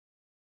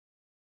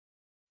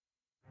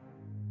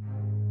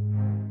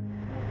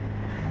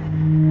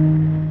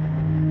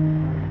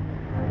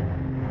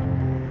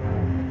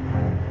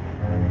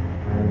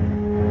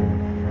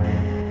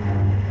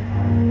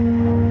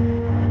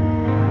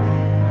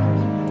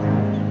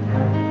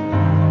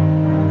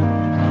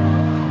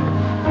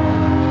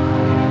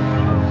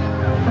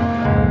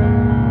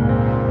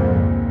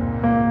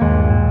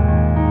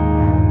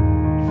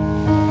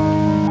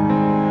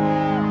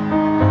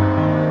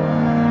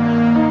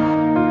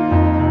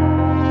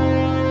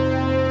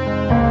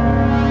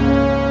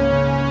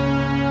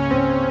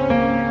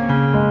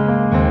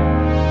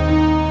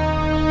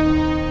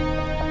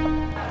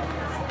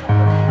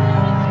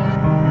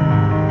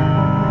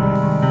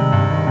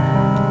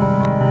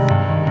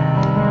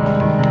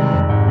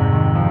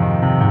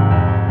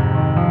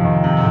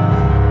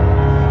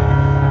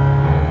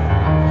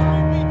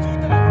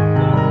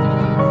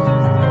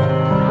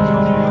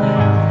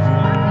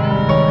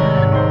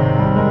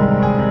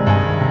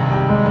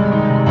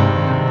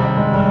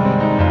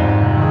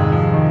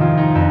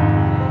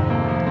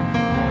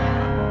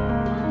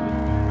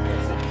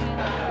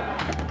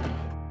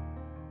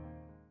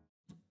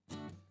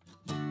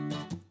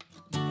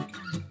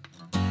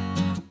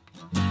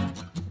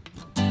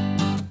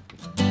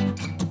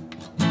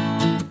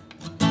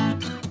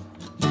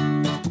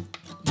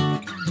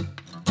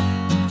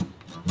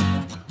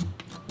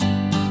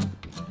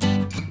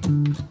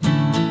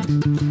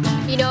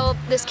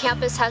This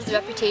campus has the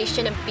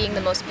reputation of being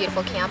the most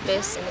beautiful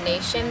campus in the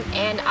nation,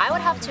 and I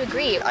would have to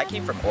agree. I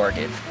came from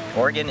Oregon.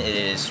 Oregon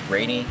is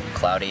rainy,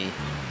 cloudy,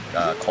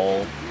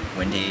 cold,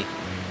 windy,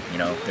 you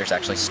know, there's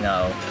actually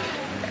snow.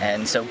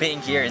 And so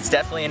being here is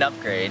definitely an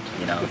upgrade.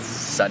 You know, it's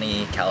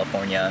sunny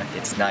California,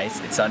 it's nice,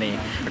 it's sunny.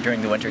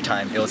 During the winter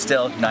time, it was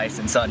still nice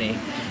and sunny.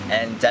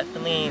 And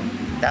definitely,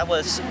 that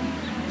was,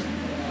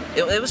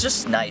 it was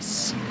just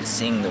nice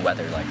seeing the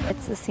weather like that.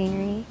 It's the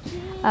scenery.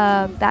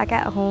 Back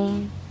at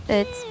home,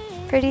 it's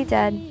pretty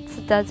dead. It's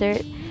a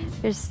desert.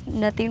 There's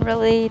nothing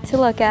really to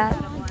look at.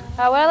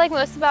 What I like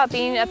most about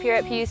being up here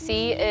at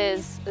PUC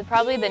is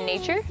probably the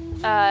nature.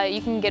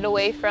 You can get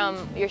away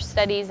from your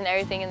studies and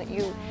everything, and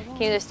you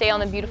can either stay on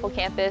the beautiful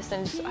campus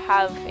and just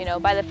have, you know,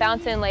 by the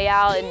fountain, lay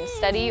out and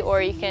study,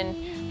 or you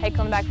can hike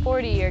on the back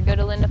 40 or go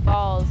to Linda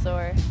Falls.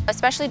 Or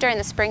especially during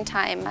the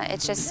springtime,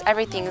 it's just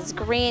everything is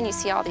green. You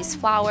see all these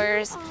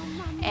flowers,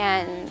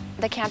 and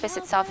the campus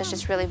itself is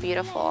just really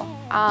beautiful.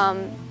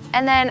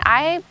 And then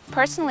I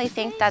personally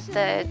think that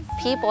the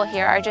people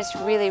here are just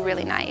really,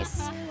 really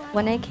nice.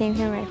 When I came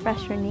here my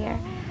freshman year,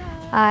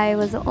 I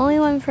was the only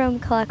one from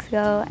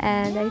Calexico,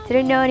 and I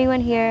didn't know anyone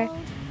here.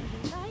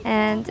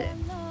 And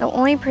the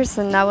only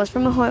person that was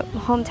from a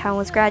hometown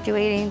was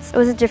graduating. It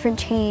was a different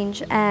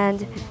change,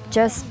 and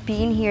just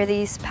being here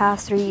these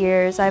past 3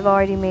 years, I've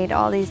already made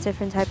all these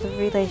different types of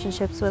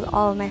relationships with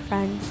all of my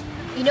friends.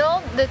 You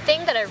know, the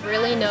thing that I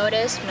really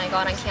noticed when I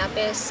got on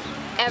campus,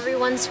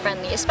 everyone's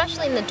friendly,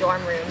 especially in the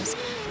dorm rooms.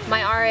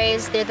 My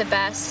RAs, they're the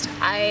best.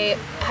 I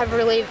have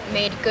really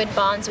made good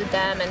bonds with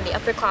them, and the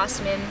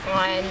upperclassmen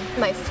on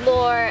my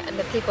floor and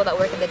the people that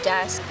work at the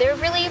desk, they're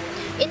really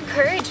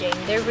encouraging.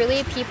 They're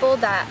really people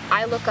that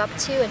I look up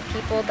to and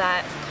people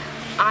that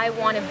I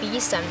want to be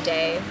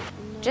someday.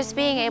 Just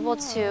being able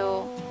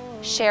to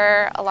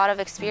share a lot of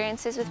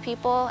experiences with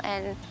people,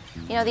 and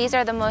you know, these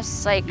are the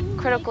most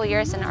critical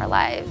years in our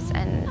lives,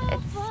 and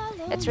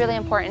it's really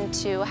important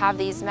to have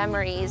these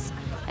memories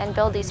and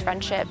build these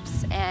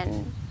friendships,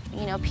 and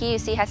you know,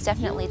 PUC has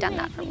definitely done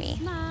that for me.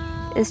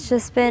 It's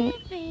just been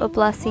a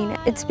blessing.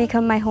 It's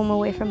become my home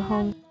away from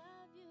home.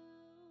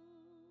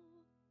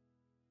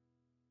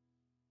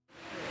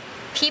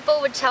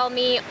 People would tell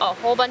me a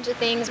whole bunch of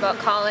things about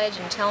college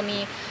and tell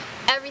me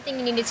everything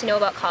you needed to know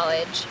about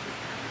college,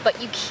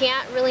 but you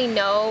can't really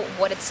know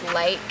what it's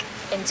like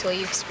until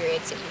you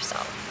experience it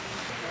yourself.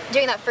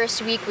 During that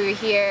first week we were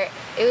here,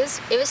 it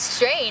was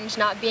strange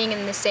not being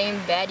in the same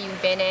bed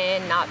you've been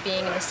in, not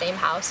being in the same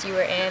house you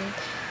were in.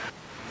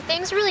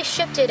 Things really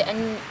shifted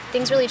and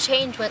things really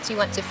changed once you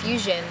went to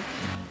Fusion.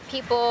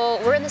 People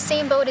were in the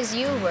same boat as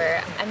you were.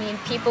 I mean,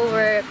 people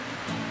were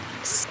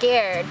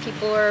scared.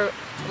 People were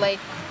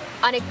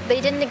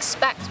they didn't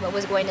expect what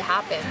was going to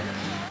happen.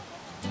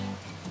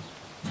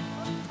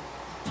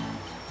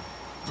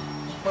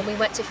 When we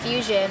went to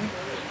Fusion,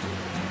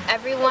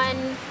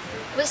 everyone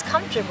was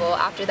comfortable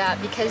after that,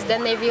 because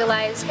then they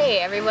realized, hey,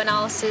 everyone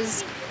else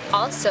is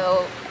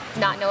also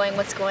not knowing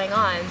what's going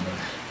on.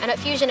 And at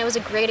Fusion, it was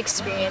a great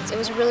experience. It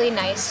was really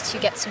nice to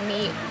get to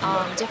meet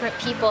different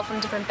people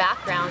from different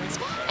backgrounds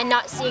and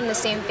not seeing the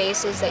same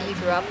faces that you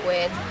grew up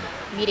with,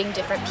 meeting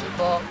different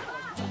people.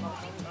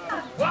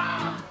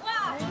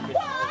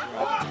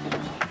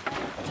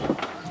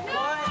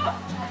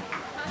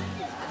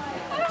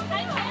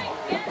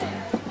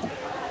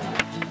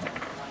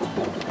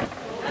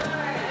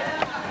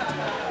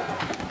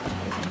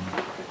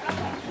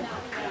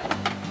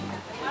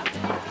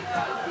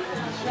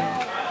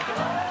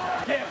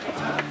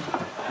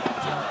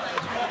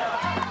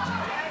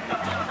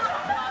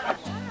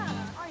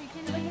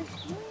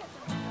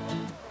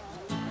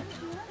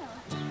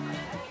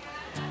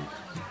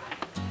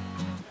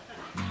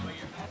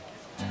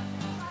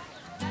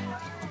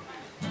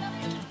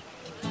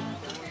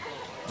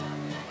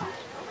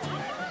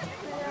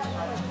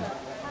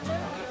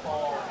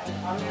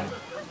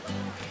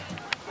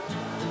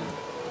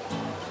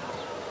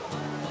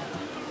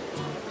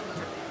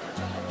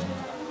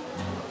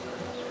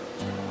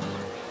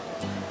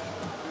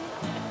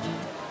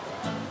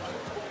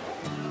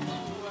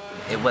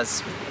 It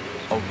was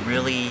a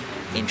really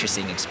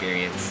interesting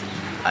experience.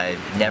 I've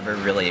never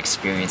really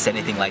experienced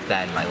anything like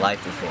that in my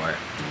life before,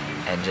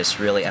 and just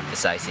really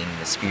emphasizing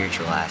the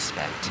spiritual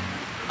aspect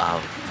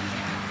of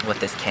what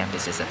this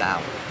campus is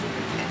about.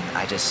 And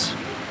I just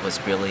was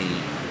really,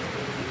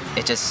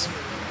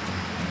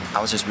 I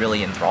was just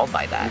really enthralled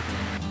by that.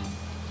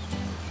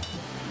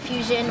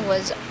 Fusion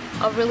was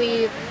a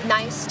really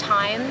nice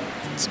time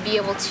to be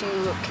able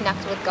to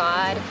connect with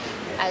God,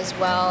 as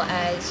well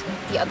as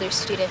the other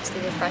students,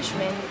 the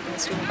freshmen in the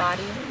student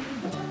body.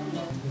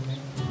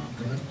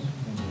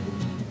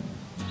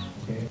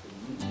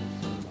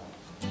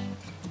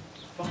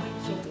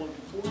 Find someone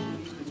before you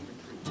leave this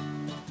retreat.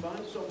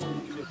 Find someone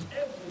that you can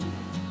everyone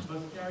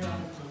must carry out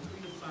a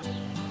complete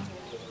assignment.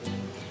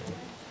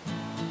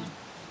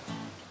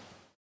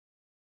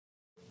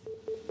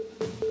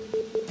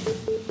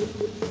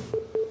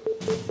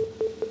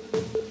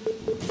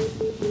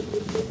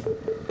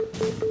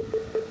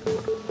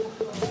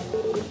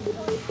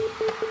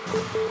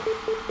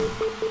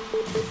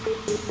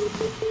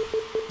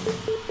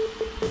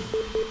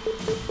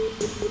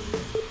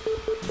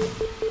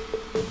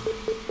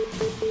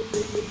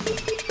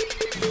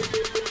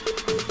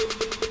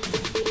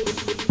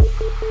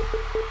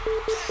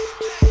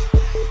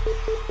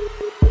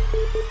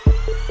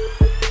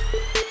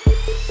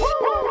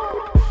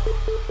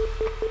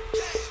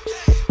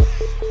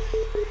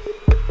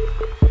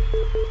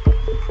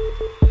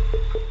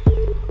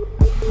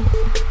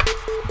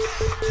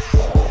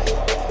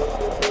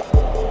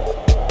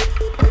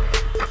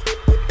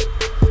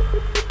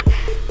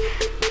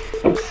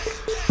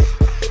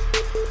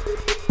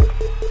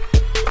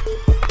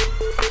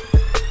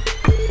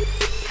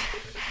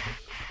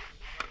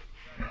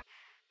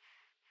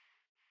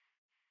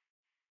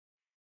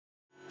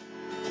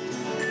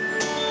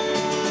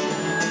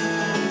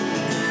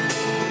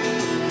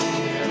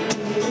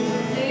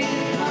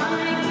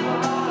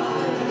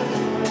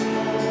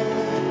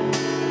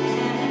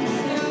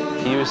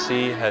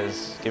 PUC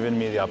has given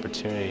me the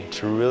opportunity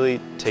to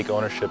really take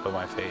ownership of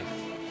my faith,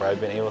 where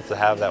I've been able to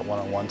have that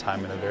one-on-one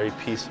time in a very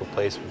peaceful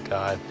place with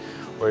God,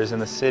 whereas in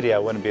the city I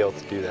wouldn't be able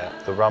to do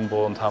that. The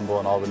rumble and tumble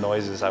and all the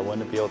noises, I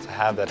wouldn't be able to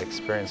have that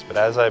experience. But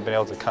as I've been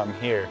able to come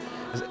here,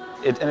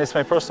 and it's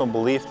my personal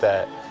belief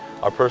that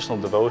our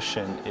personal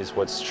devotion is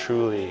what's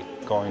truly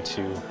going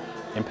to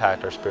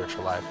impact our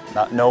spiritual life.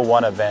 No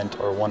one event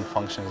or one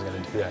function is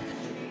going to do that.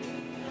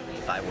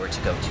 If I were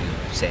to go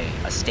to, say,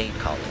 a state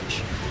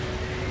college,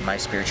 my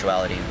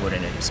spirituality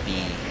wouldn't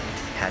be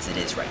as it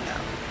is right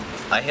now.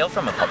 I hail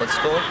from a public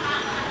school,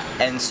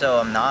 and so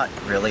I'm not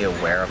really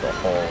aware of the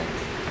whole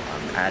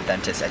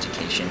Adventist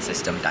education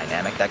system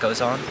dynamic that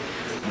goes on.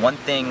 One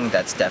thing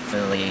that's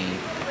definitely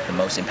the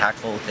most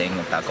impactful thing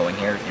about going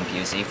here in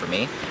PUC for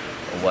me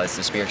was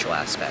the spiritual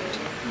aspect.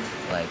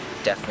 Like,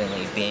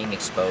 definitely being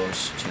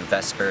exposed to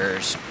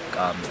Vespers,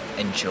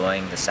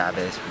 enjoying the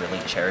Sabbath, really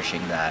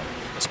cherishing that,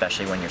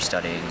 especially when you're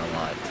studying a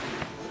lot.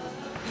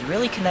 You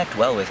really connect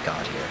well with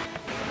God here.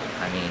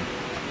 I mean,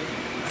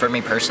 for me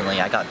personally,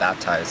 I got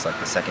baptized like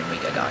the second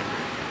week I got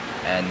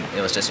here. And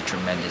it was just a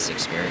tremendous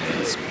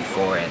experience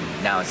before,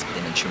 and now it's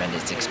been a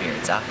tremendous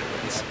experience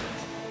afterwards.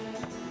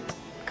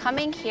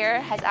 Coming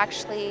here has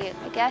actually,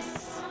 I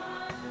guess,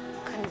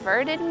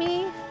 converted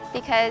me,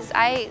 because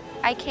I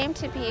came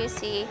to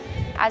PUC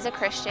as a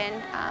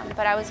Christian,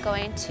 but I was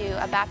going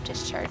to a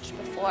Baptist church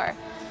before.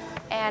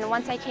 And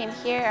once I came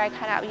here,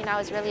 I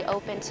was really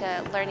open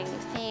to learning new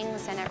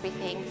things and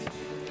everything.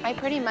 I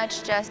pretty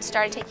much just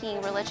started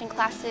taking religion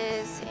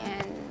classes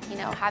and,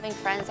 having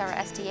friends that were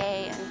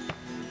SDA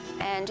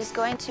and just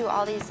going to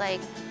all these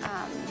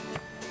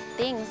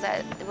things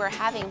that we're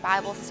having,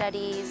 Bible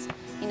studies,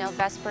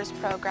 Vespers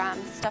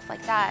programs, stuff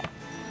like that.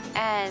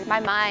 And my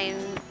mind,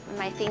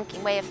 my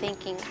way of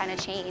thinking kind of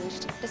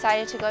changed.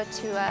 Decided to go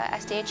to a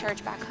SDA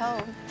church back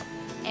home,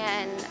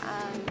 and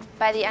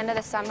by the end of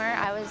the summer,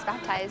 I was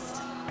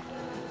baptized.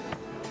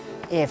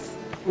 If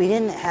we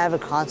didn't have a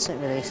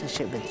constant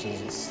relationship with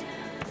Jesus,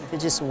 if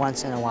it's just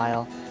once in a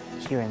while,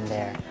 here and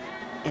there,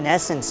 in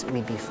essence,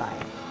 we'd be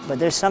fine. But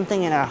there's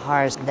something in our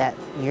hearts that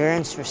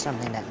yearns for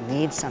something, that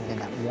needs something,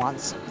 that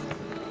wants something.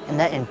 And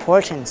that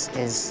importance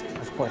is,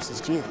 of course,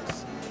 is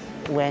Jesus.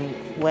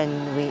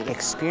 When we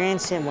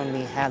experience Him, when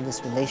we have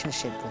this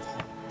relationship with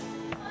Him,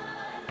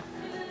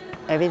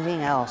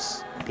 everything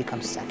else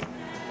becomes second.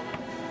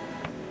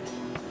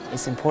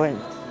 It's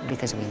important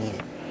because we need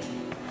it.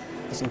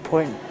 It's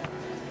important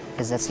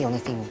because that's the only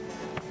thing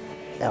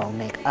that will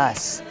make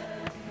us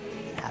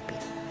happy.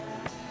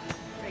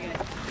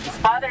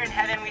 Father in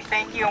heaven, we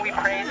thank you and we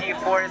praise you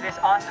for this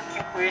awesome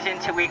conclusion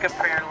to Week of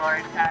Prayer,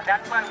 Lord.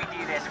 That's why we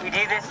do this. We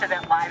do this so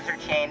that lives are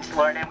changed,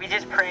 Lord. And we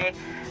just pray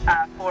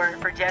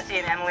for Jesse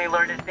and Emily,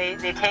 Lord, as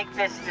they take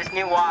this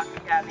new walk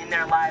in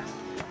their lives.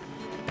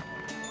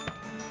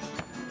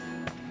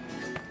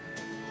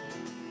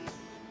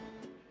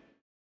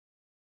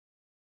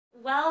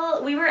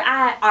 Well, we were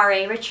at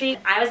RA retreat.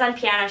 I was on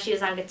piano, she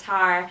was on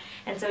guitar,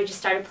 and so we just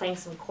started playing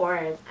some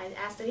chords. I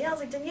asked Danielle, I was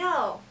like,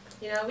 Danielle,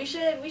 we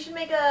should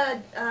make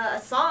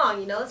a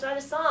song, let's write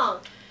a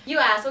song. You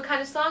asked, what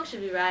kind of song should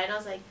we write? And I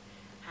was like,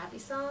 happy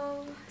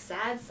song,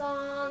 sad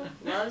song,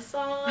 love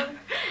song.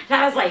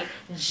 And I was like,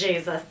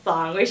 Jesus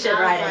song, we should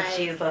write a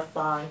Jesus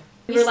song.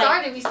 We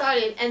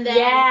started, and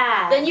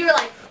then you were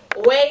like,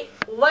 wait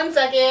 1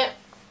 second,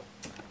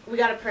 we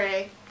gotta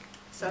pray.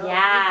 So we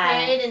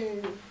prayed,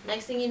 and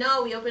next thing you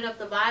know, we opened up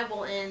the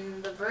Bible,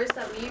 and the verse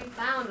that we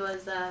found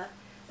was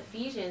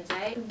Ephesians,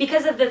 right?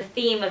 Because of the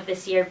theme of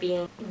this year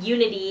being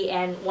unity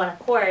and one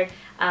accord,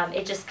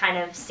 it just kind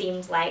of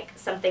seemed like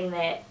something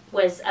that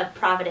was of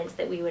providence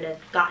that we would have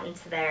gotten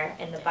to there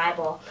in the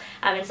Bible.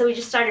 And so we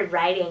just started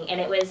writing,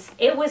 and it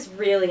was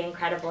really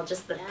incredible,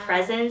 just the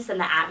presence and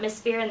the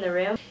atmosphere in the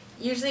room.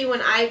 Usually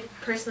when I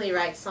personally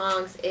write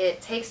songs, it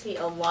takes me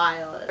a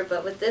while,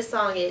 but with this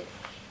song,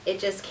 it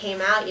just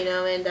came out,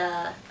 and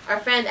our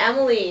friend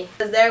Emily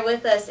was there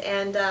with us,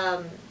 and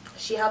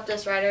she helped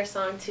us write our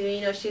song too.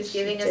 She was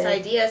giving us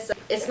ideas. So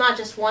it's not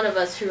just one of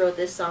us who wrote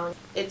this song.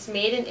 It's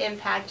made an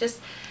impact, just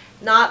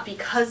not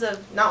because of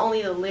not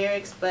only the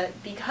lyrics, but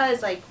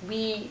because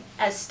we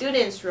as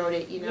students wrote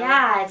it.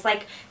 Yeah, it's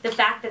like the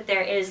fact that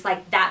there is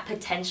that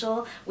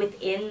potential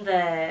within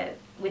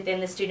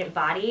the student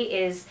body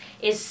is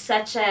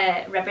such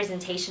a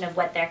representation of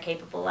what they're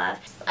capable of.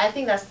 I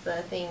think that's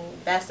the thing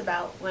best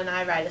about when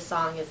I write a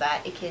song, is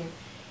that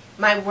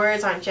my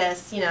words aren't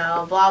just,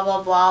 blah, blah,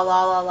 blah, blah,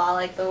 blah, blah,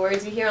 like the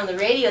words you hear on the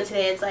radio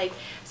today. It's like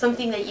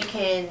something that you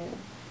can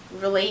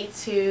relate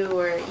to,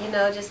 or,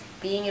 just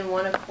being in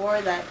one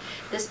accord, that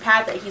this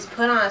path that He's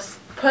put us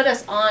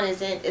on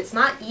it's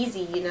not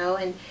easy,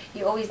 and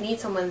you always need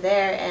someone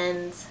there,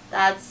 and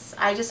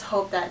I just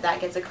hope that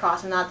gets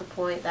across, and not the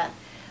point that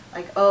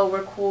oh,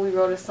 we're cool, we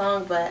wrote a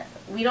song, but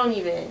we don't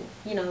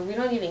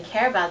even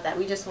care about that.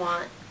 We just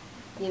want,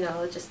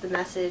 just the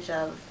message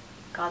of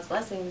God's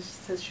blessings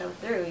to show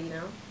through,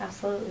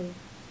 Absolutely.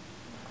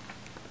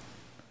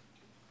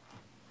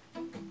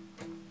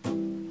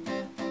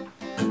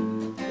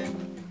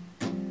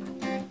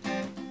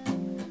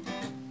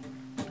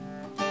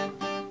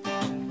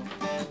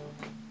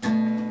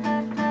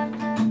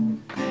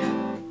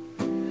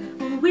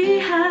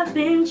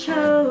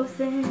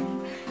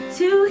 chosen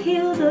to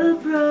heal the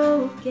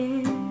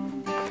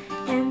broken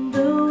and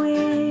the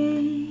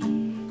weak.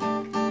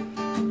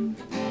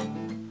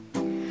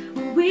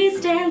 We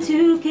stand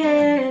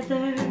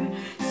together,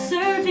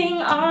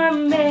 serving our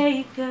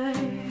Maker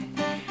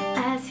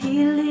as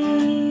He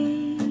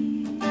leads.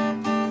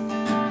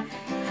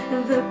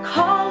 The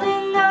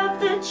calling of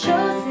the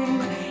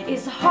chosen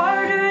is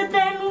harder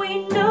than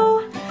we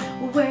know.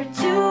 Where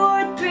 2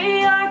 or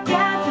 3 are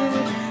gathered,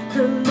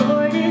 the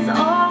Lord is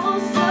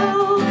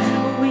also.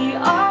 We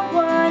are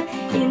one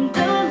in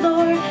the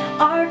Lord,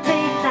 our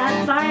faith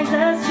that binds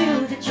us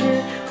to the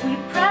truth. We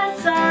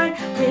press on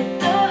with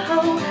the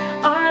hope,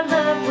 our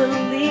love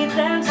will lead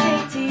them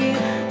straight to you.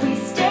 We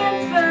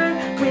stand firm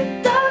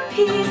with the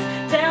peace,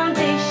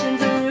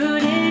 foundations are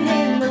rooted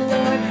in the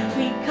Lord.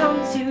 We come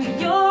to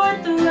your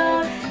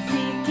throne,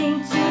 seeking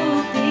to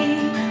be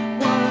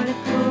one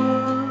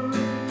accord.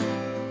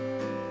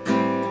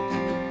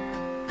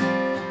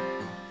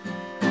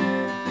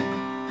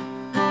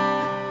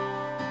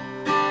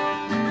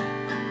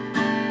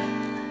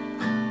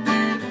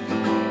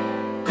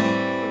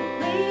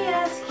 We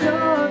ask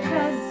your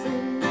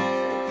presence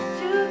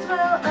to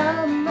dwell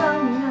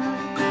among us.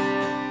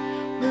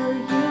 Will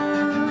you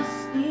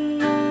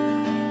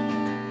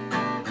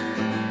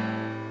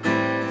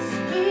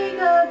speak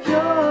of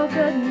your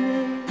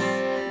goodness,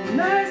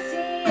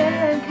 mercy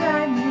and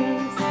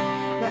kindness,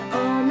 that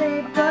all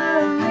may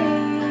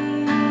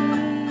believe.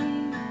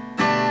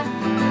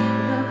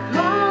 The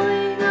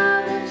calling of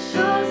the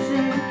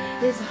chosen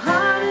is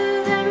harder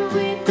than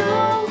we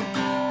know.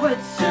 Where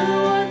 2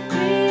 or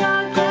 3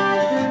 are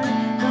gathered,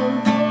 the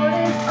Lord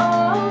is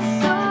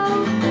also.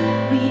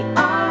 We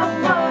are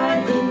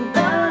one in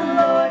the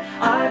Lord,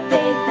 our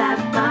faith that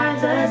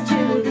binds us to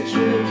the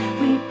truth.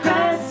 We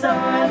press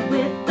on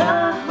with the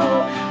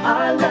hope,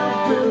 our love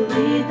will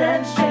lead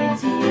them straight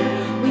to you.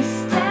 We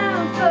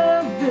stand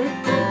firm with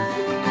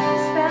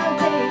these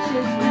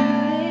foundations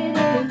rooted in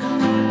the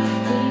Lord.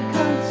 We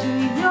come to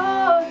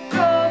your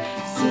throne,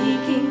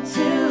 seeking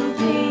to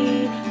be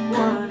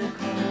one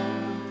accord.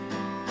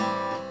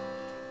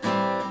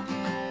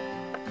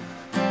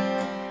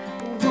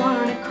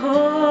 One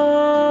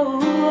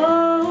accord.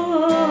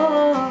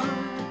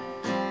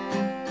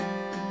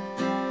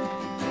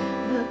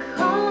 The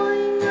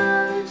calling of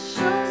the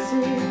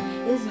chosen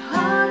is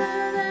harder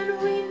than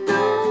we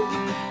know.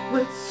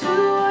 Where 2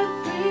 or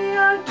 3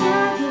 are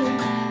gathered,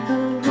 the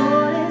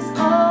Lord is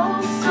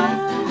also.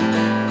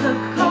 The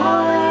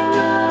calling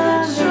of the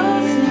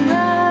chosen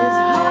is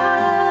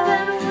harder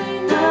than we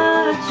know.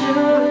 Where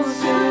 2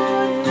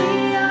 or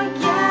 3 are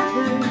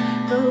gathered,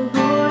 the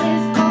Lord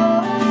is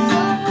also.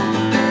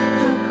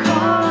 The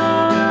calling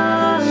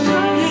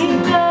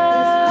is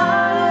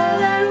harder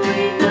than we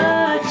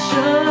know.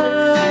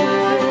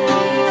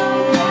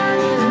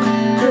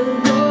 The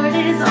Lord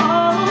is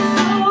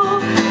also.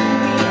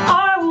 We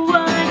are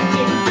one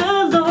in the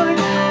Lord,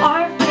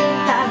 our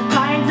faith that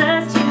binds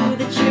us to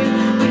the truth.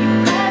 We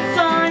press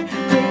on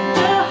with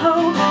the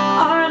hope,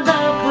 our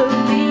love will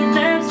lead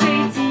them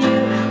straight to you.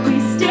 We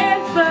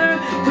stand firm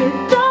with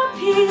the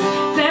peace,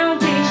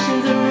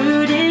 foundations are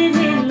rooted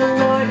in the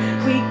Lord.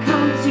 We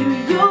come to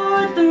your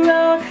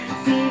throne,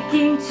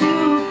 seeking to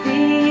be.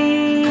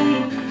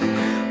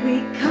 We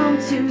come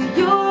to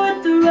your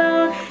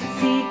throne,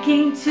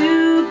 seeking to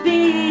be.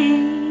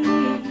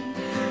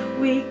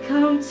 We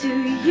come to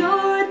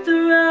your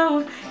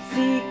throne,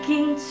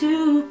 seeking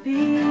to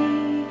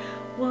be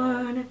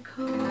one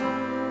accord.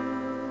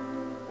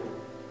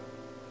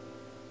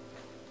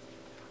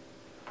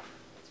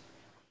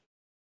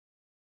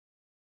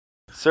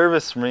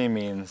 Service for me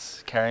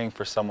means caring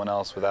for someone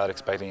else without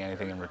expecting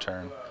anything in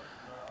return.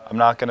 I'm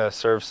not going to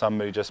serve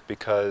somebody just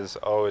because,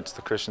 oh, it's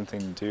the Christian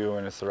thing to do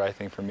and it's the right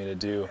thing for me to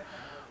do,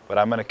 but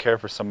I'm going to care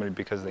for somebody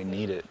because they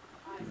need it,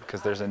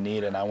 because there's a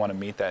need and I want to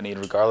meet that need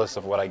regardless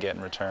of what I get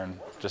in return,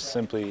 just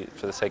simply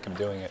for the sake of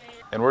doing it.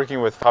 And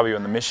working with Fabio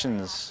in the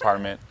missions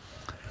department,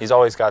 he's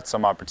always got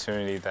some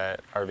opportunity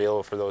that are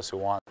available for those who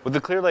want. With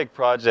the Clear Lake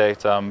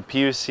project,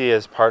 PUC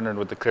has partnered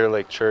with the Clear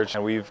Lake Church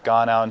and we've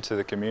gone out into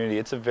the community.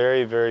 It's a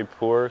very, very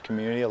poor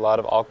community, a lot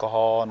of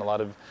alcohol and a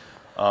lot of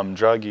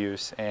drug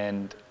use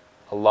and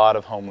a lot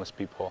of homeless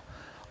people.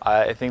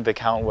 I think the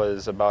count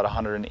was about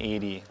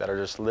 180 that are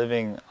just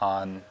living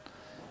in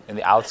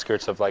the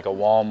outskirts of like a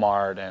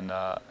Walmart and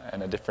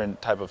a different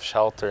type of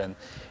shelter.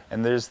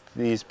 And there's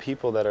these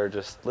people that are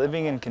just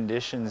living in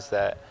conditions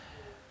that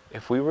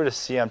if we were to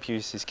see on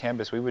PUC's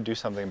campus, we would do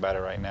something about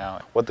it right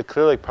now. What the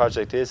Clear Lake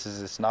Project is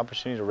it's an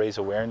opportunity to raise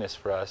awareness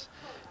for us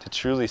to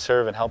truly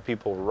serve and help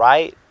people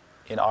right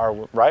here,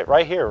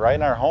 right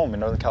in our home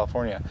in Northern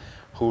California,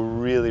 who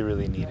really,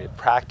 really need it.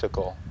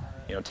 Practical,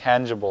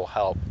 tangible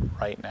help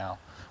right now.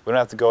 We don't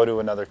have to go to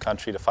another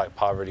country to fight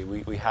poverty.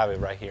 We have it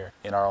right here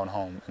in our own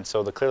home. And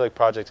so the Clear Lake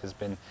Project has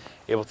been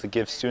able to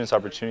give students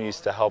opportunities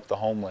to help the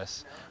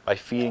homeless by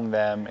feeding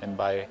them and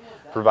by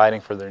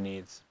providing for their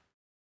needs.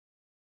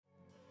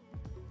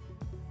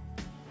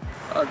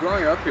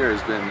 Growing up here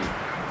it's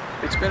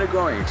been a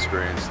growing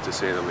experience, to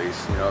say the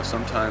least.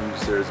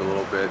 Sometimes there's a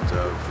little bit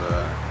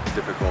of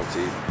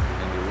difficulty,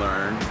 and you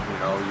learn.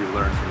 You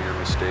learn from your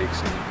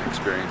mistakes and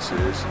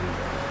experiences and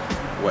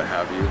what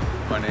have you.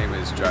 My name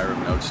is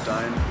Jairam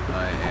Notestein.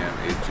 I am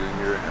a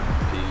junior at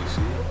PUC.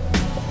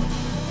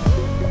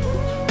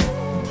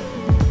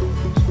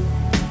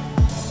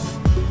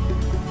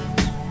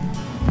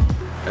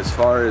 As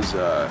far as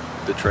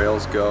the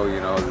trails go,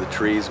 the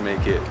trees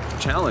make it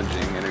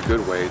challenging in a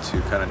good way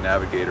to kind of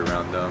navigate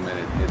around them,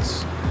 and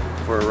it's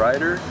for a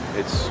rider,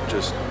 it's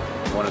just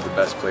one of the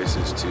best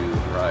places to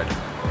ride.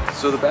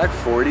 So the back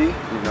 40,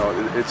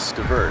 it's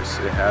diverse.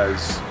 It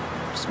has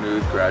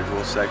smooth,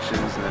 gradual sections,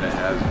 and then it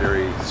has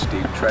very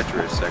steep,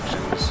 treacherous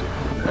sections.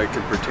 It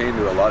can pertain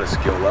to a lot of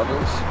skill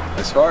levels.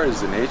 As far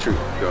as the nature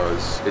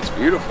goes, it's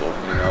beautiful.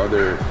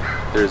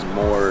 There's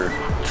more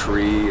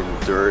tree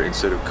and dirt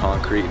instead of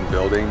concrete and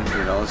building,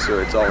 so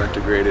it's all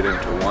integrated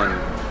into one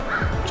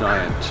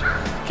giant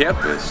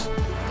campus.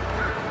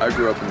 I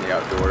grew up in the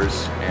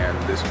outdoors, and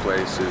this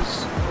place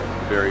is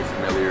very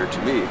familiar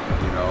to me.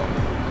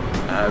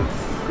 I've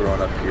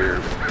grown up here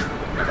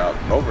about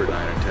over 9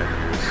 or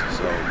 10 years,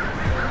 so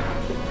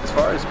as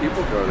far as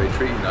people go, they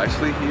treat you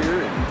nicely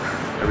here,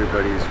 and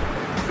everybody's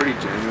pretty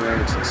genuine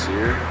and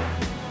sincere.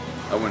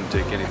 I wouldn't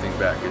take anything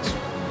back.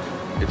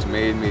 It's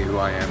made me who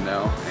I am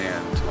now,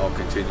 and I'll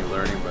continue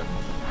learning, but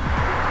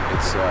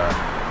it's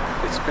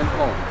been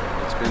home.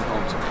 It's been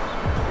home to me.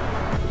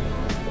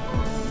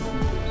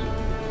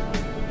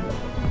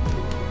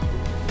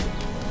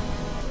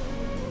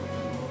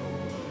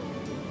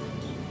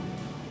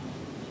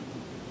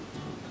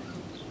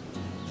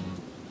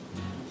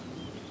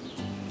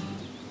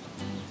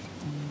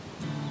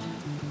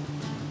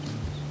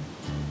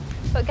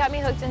 What got me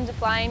hooked into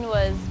flying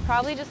was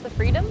probably just the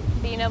freedom,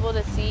 being able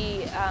to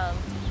see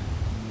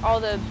all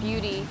the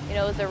beauty,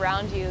 is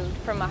around you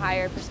from a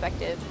higher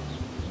perspective.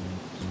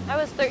 I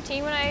was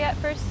 13 when I got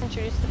first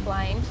introduced to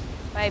flying.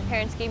 My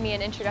parents gave me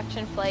an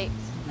introduction flight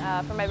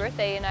for my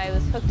birthday, and I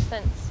was hooked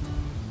since.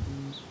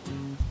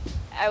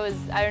 I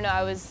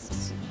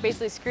was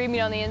basically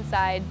screaming on the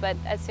inside, but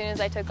as soon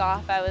as I took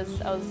off, I was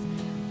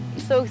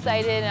so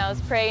excited, and I was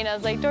praying. I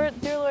was like, Dear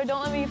Lord,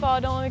 don't let me fall,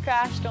 don't let me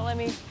crash, don't let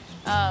me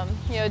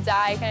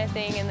die, kind of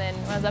thing. And then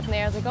when I was up in the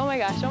air, I was like, oh my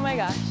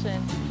gosh,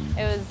 and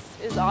it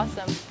was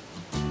awesome.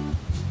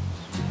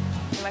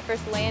 And my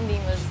first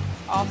landing was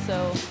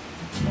also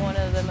one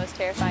of the most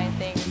terrifying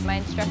things. My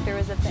instructor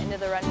was at the end of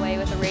the runway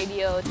with a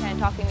radio, kind of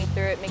talking me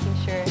through it, making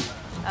sure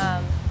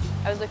I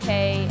was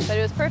okay. But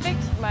it was perfect.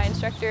 My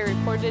instructor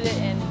recorded it,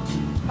 and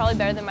probably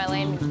better than my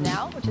landings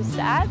now, which is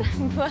sad.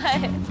 But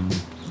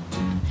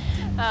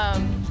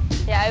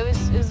yeah, it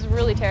was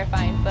really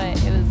terrifying.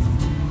 But it was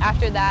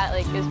after that,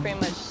 it was pretty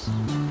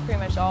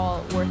much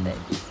all worth it.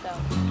 So.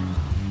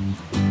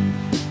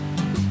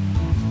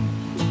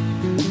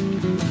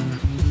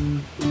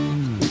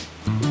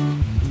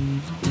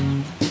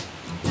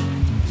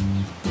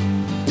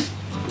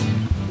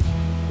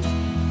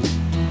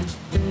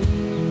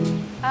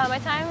 My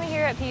time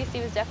here at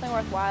PUC was definitely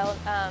worthwhile.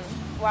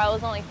 While it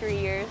was only 3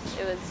 years,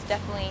 it was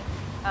definitely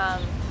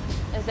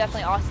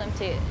awesome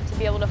to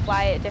be able to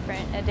fly at a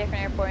different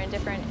airport and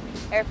different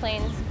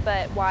airplanes.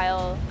 But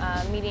while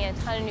meeting a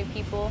ton of new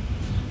people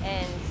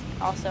and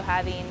also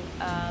having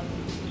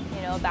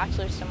a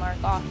bachelor's to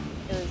mark off,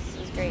 it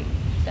was great.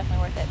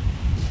 Definitely worth it.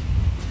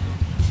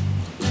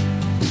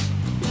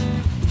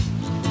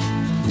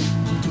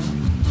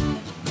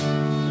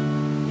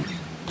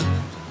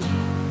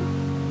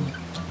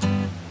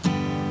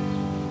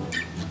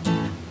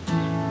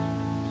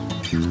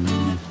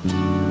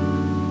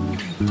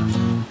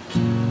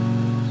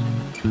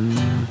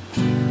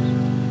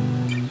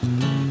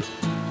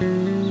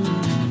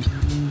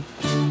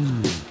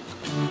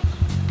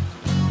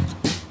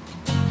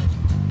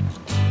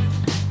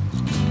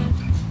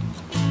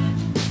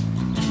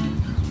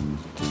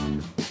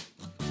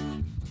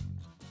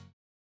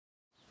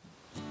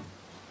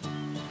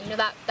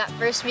 That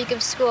first week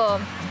of school,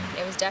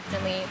 it was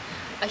definitely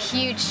a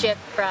huge shift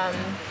from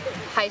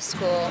high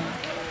school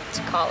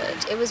to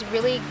college. It was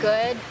really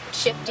good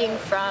shifting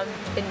from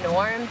the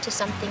norm to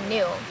something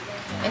new.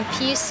 And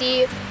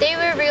PUC, they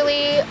were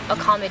really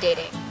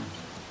accommodating.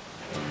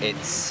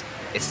 It's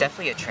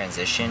definitely a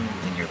transition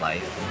in your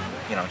life,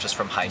 just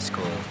from high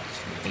school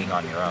to being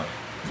on your own.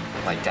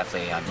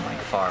 Definitely I'm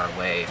far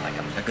away,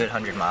 I'm a good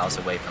 100 miles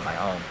away from my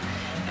home.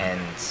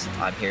 And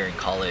I'm here in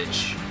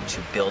college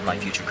to build my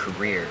future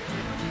career.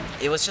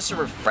 It was just a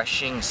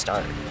refreshing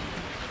start,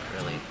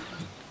 really.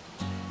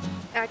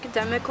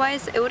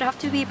 Academic-wise, it would have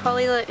to be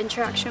probably the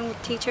interaction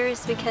with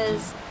teachers,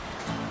 because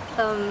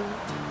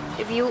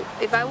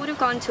if I would have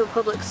gone to a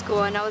public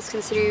school and I was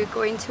considering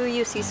going to a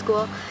UC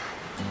school,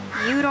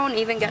 you don't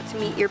even get to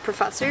meet your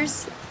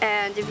professors,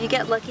 and if you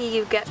get lucky,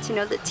 you get to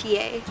know the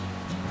TA.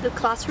 The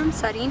classroom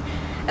setting,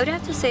 I would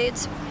have to say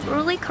it's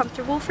really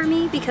comfortable for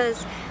me,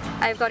 because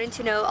I've gotten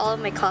to know all of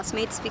my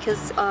classmates,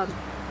 because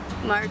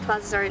my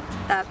classes aren't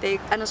that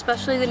big, and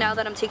especially now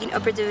that I'm taking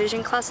upper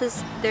division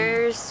classes,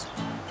 there's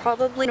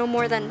probably no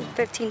more than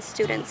 15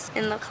 students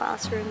in the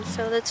classroom,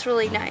 so that's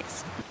really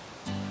nice.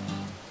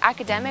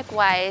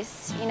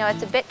 Academic-wise, you know,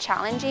 it's a bit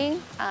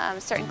challenging.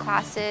 Certain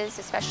classes,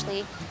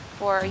 especially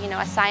for, you know,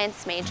 a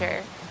science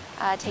major,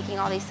 taking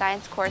all these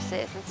science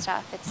courses and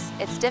stuff,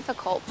 it's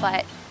difficult,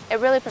 but it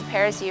really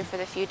prepares you for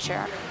the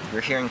future.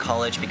 We're here in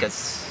college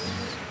because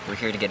we're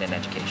here to get an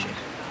education.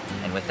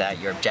 And with that,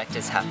 your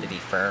objectives have to be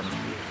firm,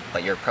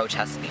 but your approach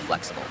has to be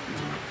flexible.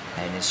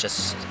 And it's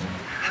just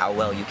how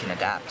well you can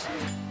adapt.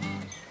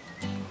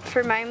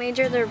 For my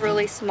major, they're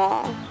really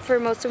small. For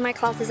most of my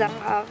classes I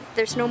have,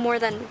 there's no more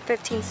than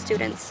 15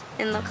 students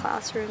in the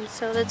classroom,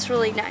 so that's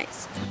really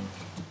nice.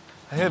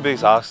 I think the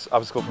biggest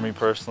obstacle for me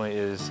personally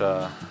is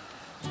the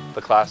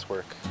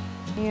classwork.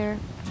 Your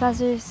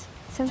professors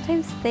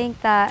sometimes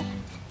think that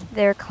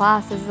their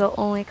class is the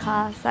only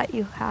class that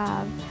you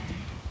have,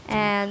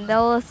 and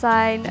they'll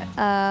assign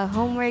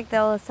homework,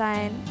 they'll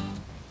assign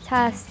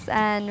tests,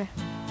 and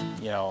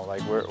you know,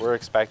 like we're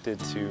expected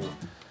to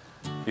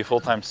be a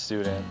full-time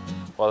student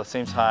while at the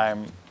same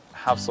time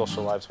have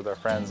social lives with our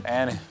friends,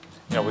 and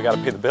you know, we got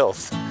to pay the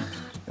bills.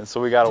 And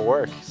so we got to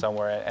work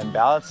somewhere, and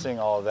balancing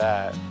all of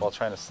that while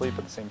trying to sleep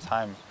at the same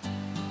time,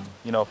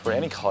 you know, for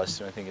any college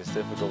student I think is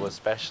difficult,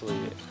 especially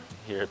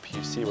here at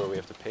PUC where we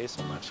have to pay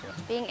so much. You know.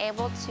 Being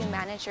able to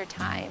manage your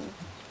time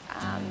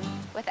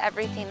with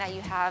everything that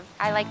you have.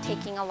 I like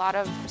taking a lot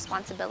of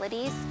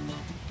responsibilities,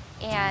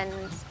 and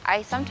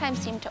I sometimes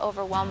seem to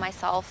overwhelm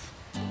myself.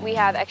 We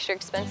have extra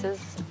expenses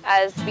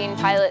as being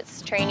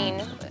pilots training.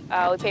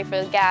 We pay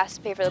for the gas,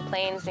 pay for the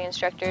planes, the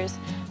instructors.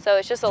 So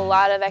it's just a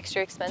lot of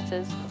extra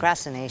expenses.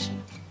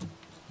 Procrastination.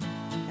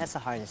 That's the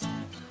hardest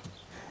thing.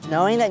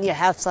 Knowing that you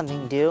have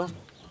something due,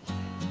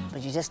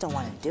 but you just don't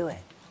want to do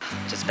it.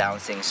 Just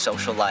balancing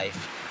social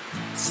life,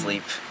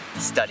 sleep,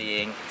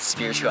 studying,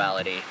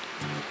 spirituality.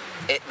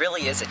 It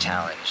really is a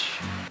challenge.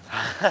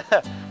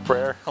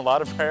 Prayer, a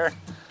lot of prayer.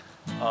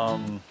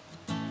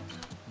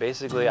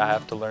 Basically, I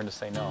have to learn to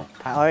say no.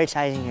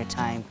 Prioritizing your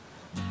time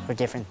for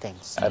different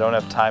things. I don't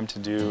have time to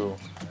do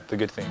the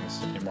good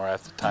things anymore. I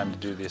have time to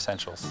do the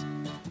essentials.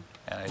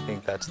 And I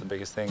think that's the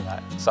biggest thing.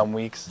 Some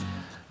weeks,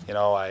 you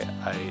know, I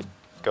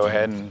go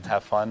ahead and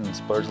have fun and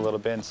splurge a little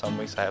bit, and some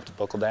weeks I have to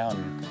buckle down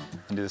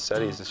and do the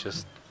studies. It's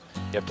just,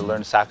 you have to learn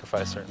to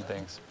sacrifice certain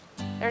things.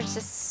 There's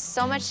just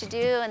so much to do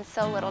and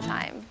so little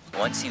time.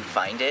 Once you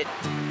find it,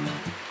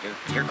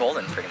 you're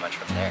golden pretty much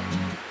from there.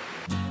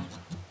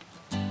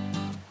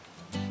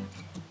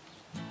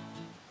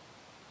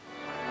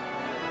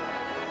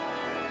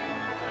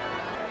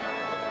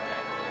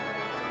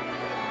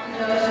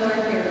 Those who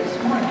are here this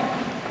morning,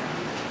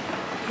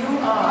 you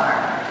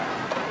are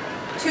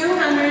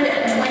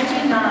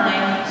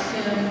 229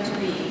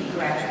 soon-to-be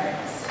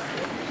graduates,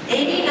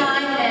 89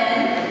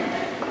 men,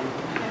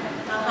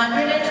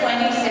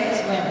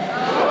 126 women,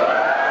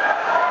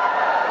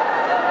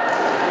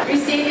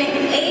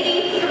 receiving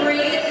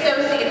 83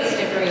 associate's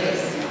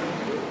degrees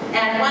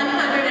and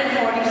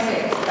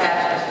 146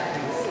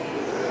 bachelor's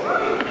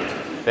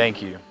degrees.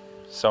 Thank you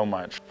so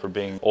much for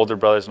being older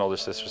brothers and older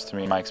sisters to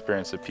me, my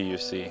experience at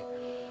PUC.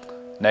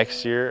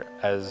 Next year,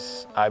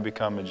 as I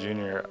become a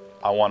junior,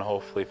 I want to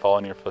hopefully follow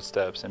in your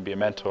footsteps and be a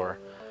mentor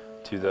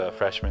to the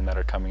freshmen that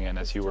are coming in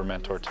as you were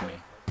mentor to me.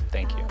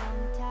 Thank you.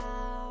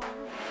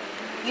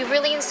 You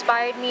really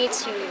inspired me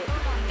to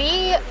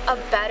be a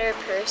better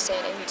person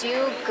and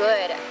do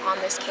good on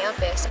this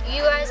campus.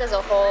 You guys as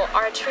a whole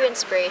are a true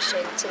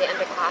inspiration to the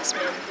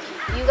underclassmen.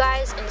 You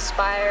guys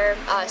inspire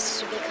us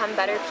to become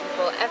better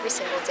people every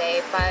single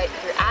day by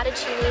your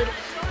attitude,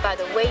 by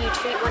the way you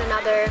treat one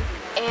another,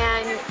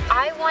 and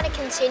I want to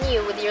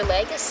continue with your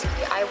legacy.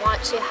 I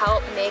want to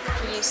help make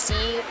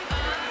PUC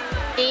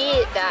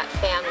be that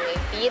family,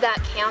 be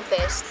that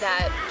campus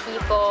that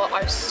people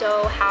are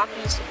so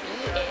happy to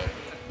be in.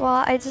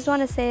 Well, I just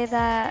want to say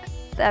that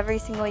every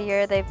single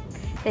year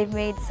they've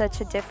made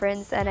such a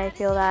difference, and I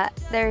feel that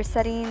they're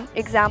setting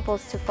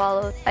examples to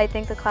follow. I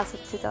think the class of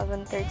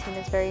 2013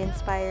 is very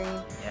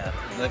inspiring. Yeah,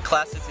 the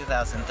class of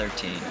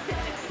 2013,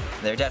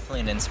 they're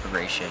definitely an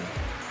inspiration.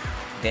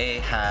 They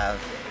have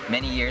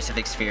many years of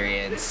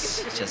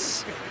experience,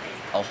 just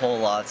a whole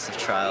lots of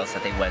trials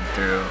that they went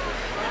through,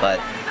 but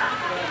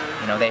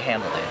you know, they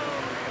handled it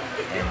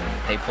and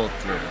they pulled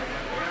through.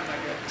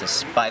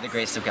 Just by the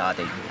grace of God,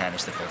 they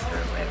managed to pull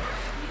through, and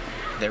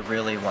they're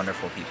really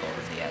wonderful people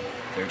in the end.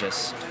 They're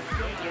just,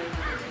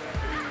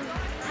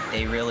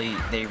 they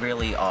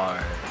really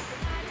are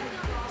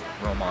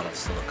role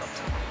models to look up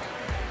to.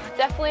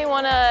 Definitely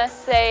want to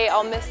say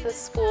I'll miss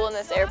this school and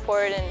this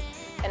airport and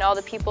all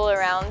the people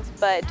around,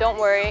 but don't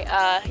worry,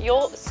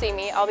 you'll see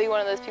me. I'll be one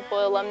of those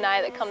people,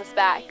 alumni, that comes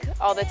back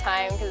all the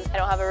time because I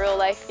don't have a real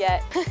life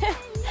yet.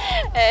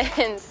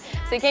 And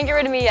so you can't get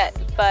rid of me yet,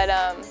 but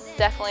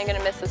definitely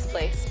gonna miss this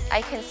place.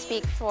 I can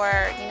speak for,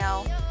 you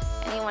know,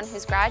 anyone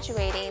who's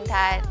graduating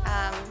that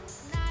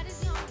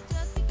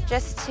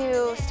just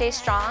to stay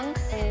strong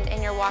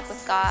in your walk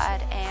with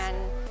God and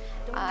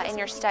in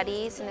your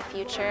studies in the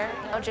future.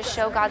 You know, just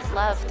show God's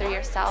love through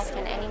yourself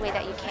in any way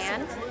that you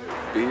can.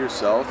 Be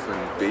yourself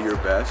and be your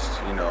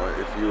best. You know,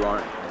 if you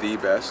aren't the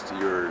best,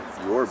 you're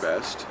your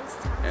best.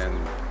 And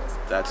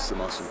that's the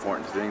most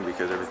important thing,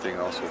 because everything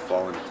else will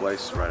fall into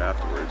place right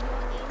afterwards.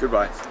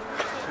 Goodbye,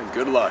 and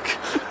good luck.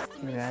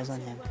 Keep your eyes on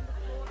him.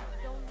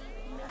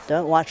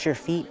 Don't watch your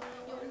feet,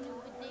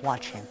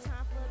 watch him.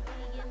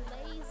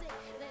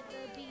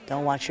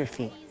 Don't watch your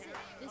feet,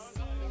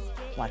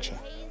 watch him.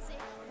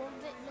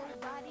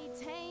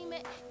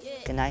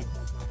 Good night,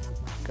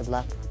 good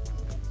luck,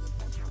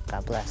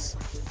 God bless.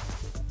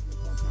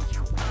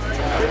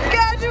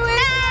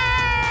 Graduation!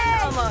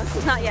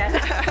 Almost, not yet.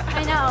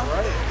 I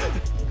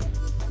know.